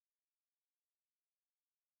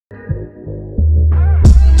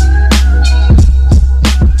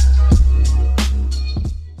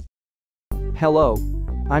Hello.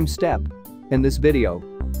 I'm Step. In this video,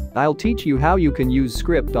 I'll teach you how you can use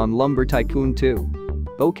script on Lumber Tycoon 2.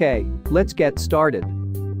 Okay, let's get started.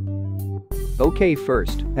 Okay,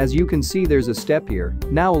 first, as you can see there's a step here,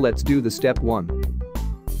 now let's do the step 1.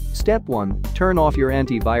 Step 1, turn off your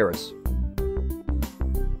antivirus.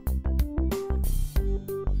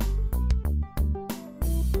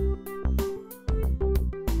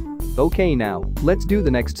 Okay, now, let's do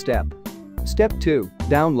the next step. Step 2,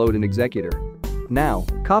 download an Executor. Now,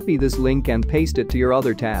 copy this link and paste it to your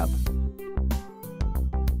other tab.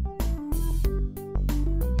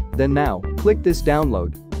 Then now, click this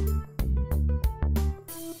download.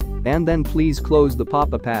 And then please close the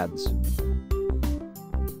Popup Ads.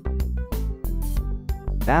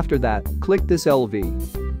 After that, click this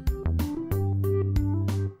LV.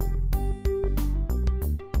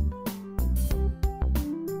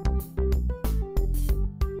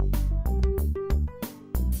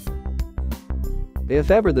 If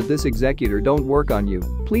ever that this Executor don't work on you,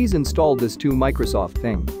 please install this to Microsoft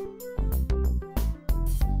thing.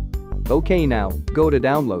 Okay, now, go to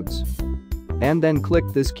Downloads. And then click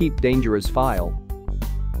this Keep Dangerous file.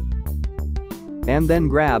 And then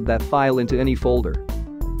grab that file into any folder.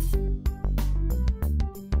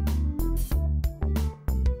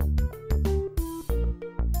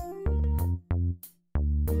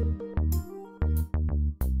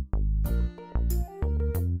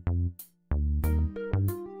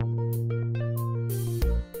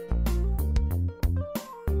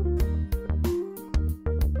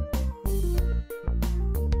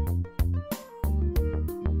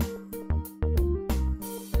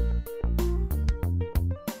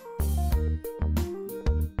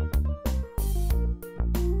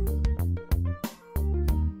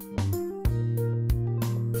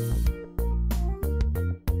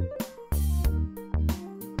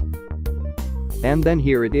 And then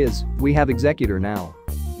here it is, we have Executor now.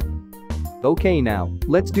 Okay, now,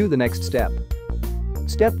 let's do the next step.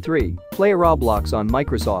 Step 3, play Roblox on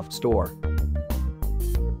Microsoft Store.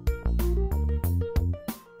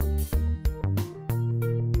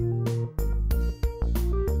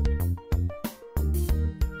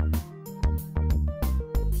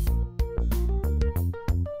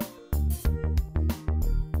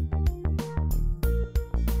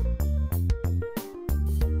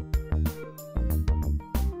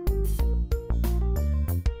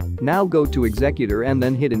 Now go to Executor and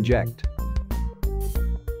then hit Inject.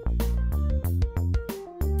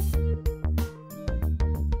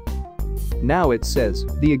 Now it says,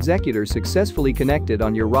 the Executor successfully connected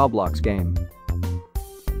on your Roblox game.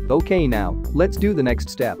 Okay, now, let's do the next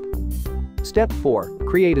step. Step 4,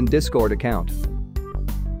 create a Discord account.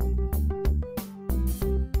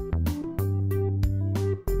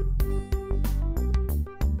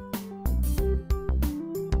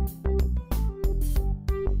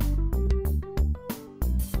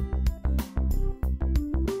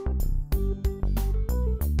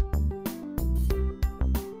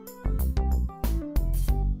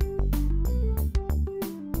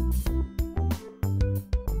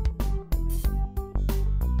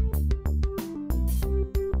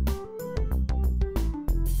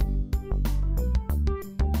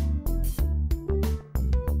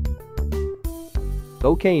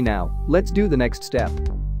 Okay, now, let's do the next step.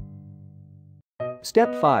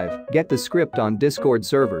 Step 5, get the script on Discord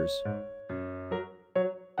servers.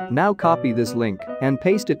 Now copy this link and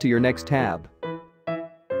paste it to your next tab.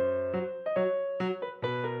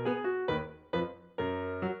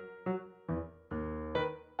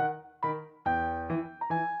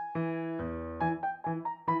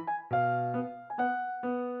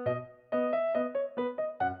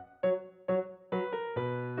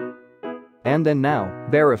 And then now,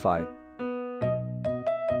 verify.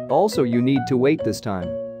 Also, you need to wait this time.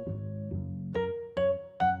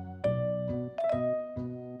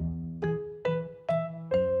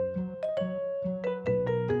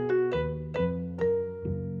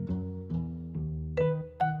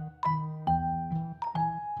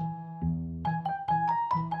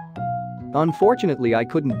 Unfortunately, I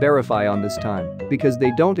couldn't verify on this time because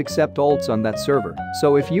they don't accept alts on that server.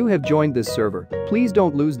 So if you have joined this server, please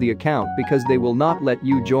don't lose the account because they will not let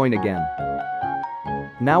you join again.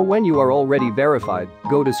 Now when you are already verified,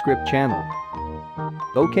 go to script channel.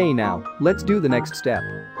 Okay, now, let's do the next step.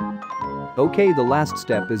 Okay, the last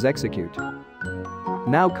step is execute.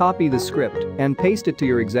 Now copy the script and paste it to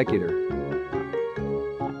your Executor.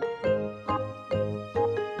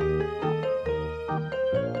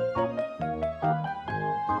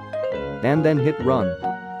 And then hit run.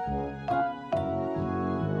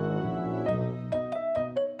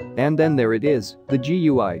 And then there it is, the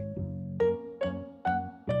GUI.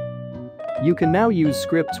 You can now use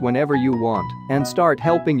scripts whenever you want and start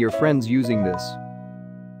helping your friends using this.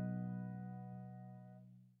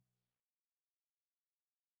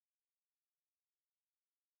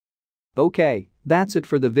 Okay, that's it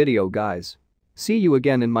for the video, guys. See you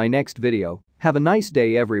again in my next video. Have a nice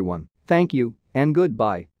day, everyone. Thank you and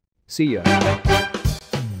goodbye. See ya.